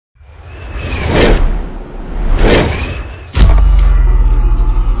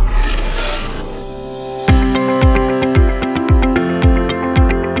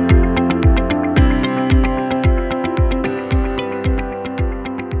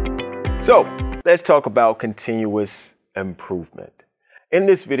So let's talk about continuous improvement. In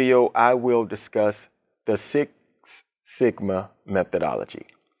this video, I will discuss the Six Sigma methodology.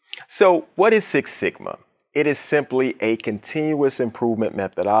 So what is Six Sigma? It is simply a continuous improvement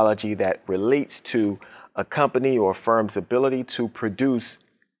methodology that relates to a company or firm's ability to produce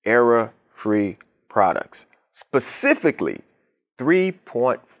error-free products, specifically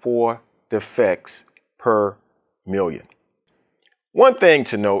 3.4 defects per million. One thing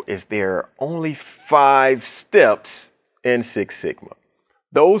to note is there are only 5 steps in Six Sigma.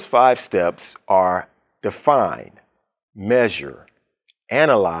 Those 5 steps are define, measure,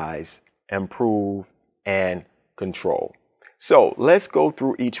 analyze, improve, and control. So let's go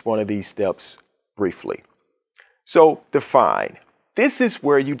through each one of these steps briefly. So define. This is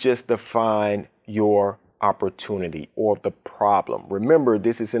where you just define your opportunity or the problem. Remember,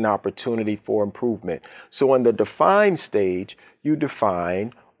 this is an opportunity for improvement. So in the define stage, you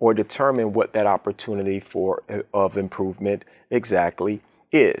define or determine what that opportunity of improvement exactly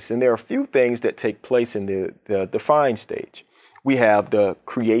is. And there are a few things that take place in the define stage. We have the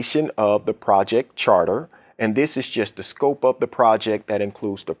creation of the project charter, and this is just the scope of the project that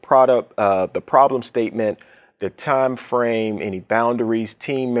includes the problem statement, the time frame, any boundaries,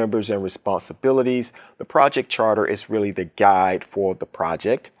 team members, and responsibilities. The project charter is really the guide for the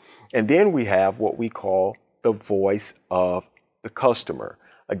project. And then we have what we call the voice of the customer.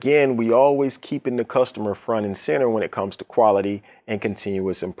 Again, we always keeping the customer front and center when it comes to quality and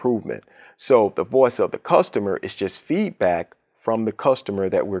continuous improvement. So the voice of the customer is just feedback from the customer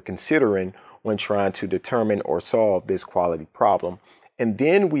that we're considering when trying to determine or solve this quality problem. And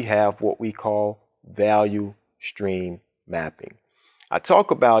then we have what we call value stream mapping. I talk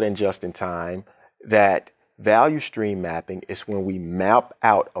about in Just in Time that value stream mapping is when we map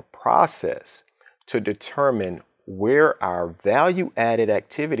out a process to determine where our value added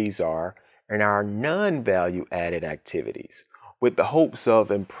activities are and our non-value added activities, with the hopes of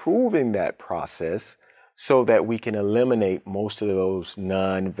improving that process so that we can eliminate most of those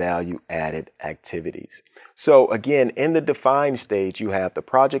non-value added activities. So again, in the define stage, you have the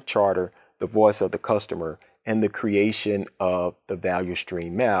project charter, the voice of the customer, and the creation of the value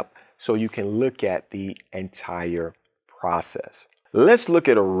stream map so you can look at the entire process. Let's look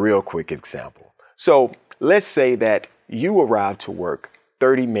at a real quick example. So let's say that you arrive to work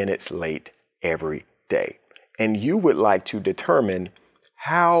 30 minutes late every day, and you would like to determine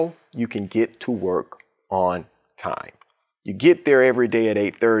how you can get to work on time. You get there every day at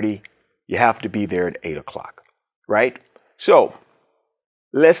 8:30, you have to be there at 8 o'clock, right? So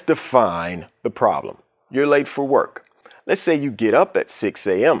let's define the problem. You're late for work. Let's say you get up at 6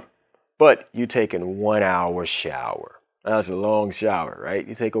 a.m., but you take a 1-hour shower. That's a long shower, right?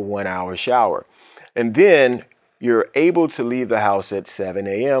 You take a 1-hour shower. And then you're able to leave the house at 7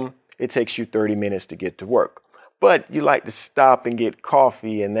 a.m. It takes you 30 minutes to get to work. But you like to stop and get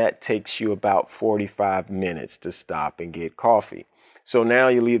coffee, and that takes you about 45 minutes to stop and get coffee. So now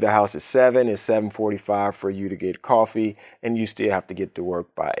you leave the house at 7, it's 7:45 for you to get coffee, and you still have to get to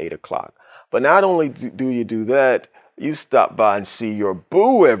work by 8 o'clock. But not only do you do that, you stop by and see your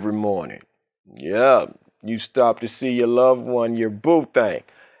boo every morning. Yeah, you stop to see your loved one, your boo thing.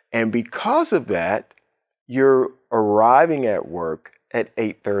 And because of that, you're arriving at work at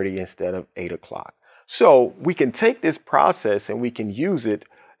 8:30 instead of 8 o'clock. So we can take this process and we can use it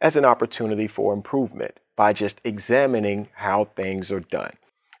as an opportunity for improvement by just examining how things are done.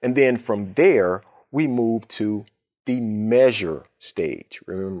 And then from there, we move to the measure stage.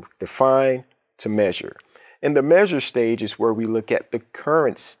 Remember, define to measure. And the measure stage is where we look at the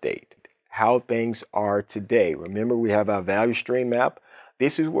current state, how things are today. Remember, we have our value stream map.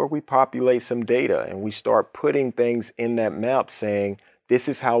 This is where we populate some data and we start putting things in that map saying, this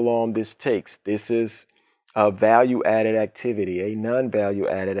is how long this takes. This is a value added activity, a non-value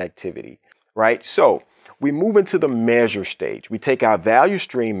added activity, right? So we move into the measure stage. We take our value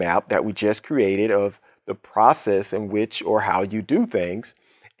stream map that we just created of the process in which or how you do things,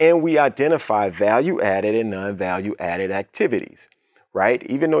 and we identify value added and non-value added activities, right?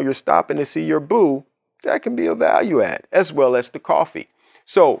 Even though you're stopping to see your boo, that can be a value add, as well as the coffee.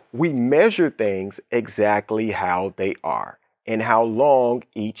 So we measure things exactly how they are and how long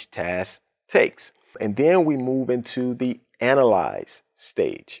each task takes. And then we move into the analyze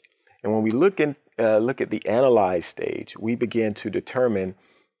stage. And when we look at the analyze stage, we begin to determine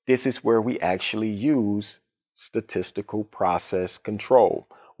this is where we actually use statistical process control.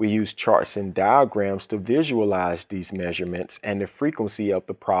 We use charts and diagrams to visualize these measurements and the frequency of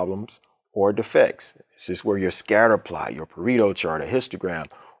the problems or defects. This is where your scatter plot, your Pareto chart, a histogram,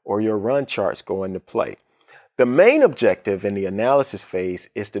 or your run charts go into play. The main objective in the analysis phase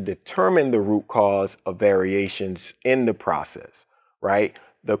is to determine the root cause of variations in the process, right?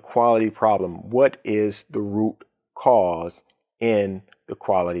 The quality problem. What is the root cause in the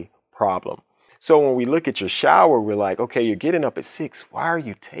quality problem? So when we look at your shower, we're like, okay, you're getting up at 6. Why are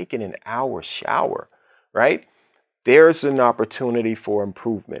you taking an hour shower, right? There's an opportunity for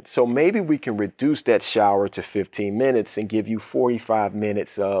improvement. So maybe we can reduce that shower to 15 minutes and give you 45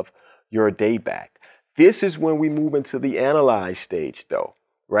 minutes of your day back. This is when we move into the analyze stage though,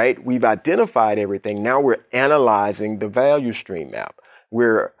 right? We've identified everything. Now we're analyzing the value stream map.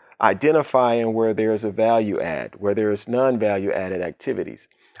 We're identifying where there's a value add, where there's non-value added activities.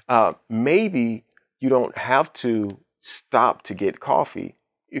 Maybe you don't have to stop to get coffee.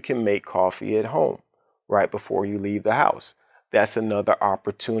 You can make coffee at home right before you leave the house. That's another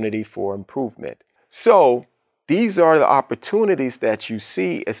opportunity for improvement. So these are the opportunities that you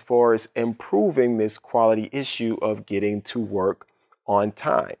see as far as improving this quality issue of getting to work on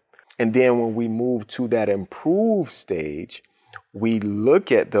time. And then when we move to that improve stage, we look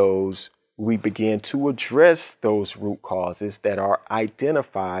at those, we begin to address those root causes that are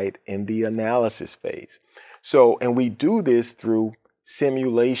identified in the analysis phase. So, and we do this through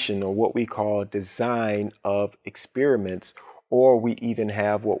simulation, or what we call design of experiments, or we even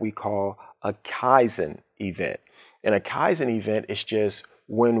have what we call a Kaizen event. And a Kaizen event is just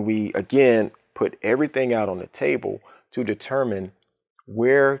when we, again, put everything out on the table to determine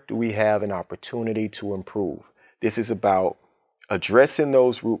where do we have an opportunity to improve. This is about addressing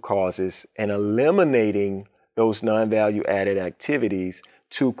those root causes and eliminating those non-value added activities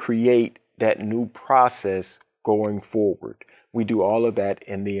to create that new process going forward. We do all of that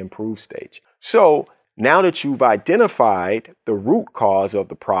in the improve stage. So now that you've identified the root cause of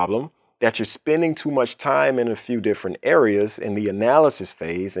the problem, that you're spending too much time in a few different areas in the analysis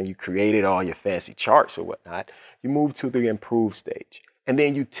phase, and you created all your fancy charts or whatnot, you move to the improve stage. And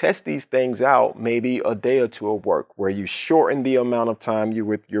then you test these things out maybe a day or two of work, where you shorten the amount of time you're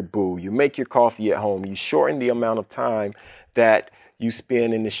with your boo. You make your coffee at home. You shorten the amount of time that you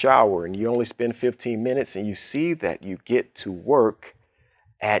spend in the shower, and you only spend 15 minutes, and you see that you get to work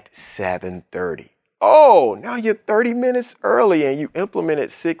at 7:30. Oh, now you're 30 minutes early, and you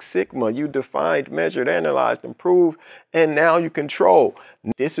implemented Six Sigma. You defined, measured, analyzed, improved, and now you control.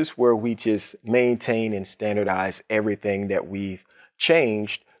 This is where we just maintain and standardize everything that we've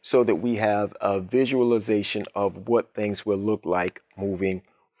changed, so that we have a visualization of what things will look like moving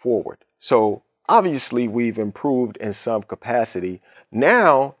forward. So obviously we've improved in some capacity.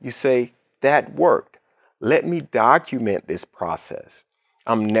 Now you say, that worked. Let me document this process.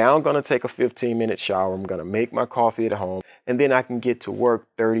 I'm now going to take a 15-minute shower. I'm going to make my coffee at home, and then I can get to work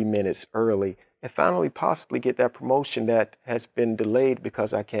 30 minutes early and finally possibly get that promotion that has been delayed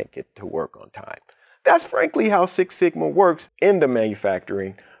because I can't get to work on time. That's frankly how Six Sigma works in the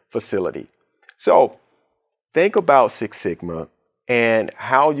manufacturing facility. So think about Six Sigma and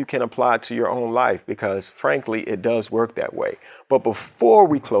how you can apply it to your own life, because frankly, it does work that way. But before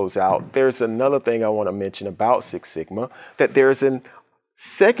we close out, there's another thing I want to mention about Six Sigma, that there's a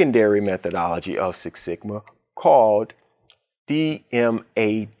secondary methodology of Six Sigma called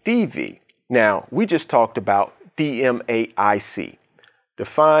DMADV. Now, we just talked about DMAIC.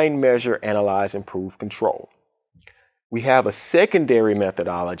 Define, measure, analyze, improve, control. We have a secondary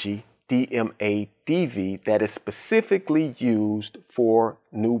methodology, DMADV, that is specifically used for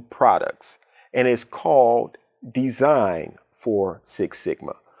new products, and is called design for Six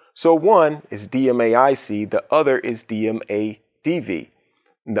Sigma. So one is DMAIC, the other is DMADV.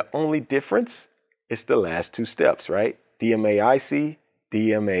 And the only difference is the last two steps, right? DMAIC,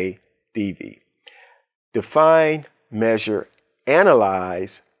 DMADV. Define, measure,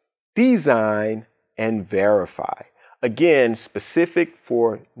 analyze, design, and verify. Again, specific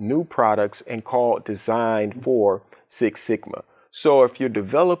for new products and called design for Six Sigma. So if you're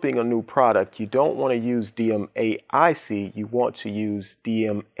developing a new product, you don't want to use DMAIC, you want to use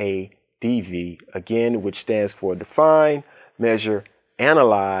DMADV, again, which stands for define, measure,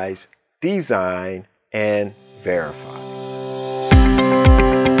 analyze, design, and verify.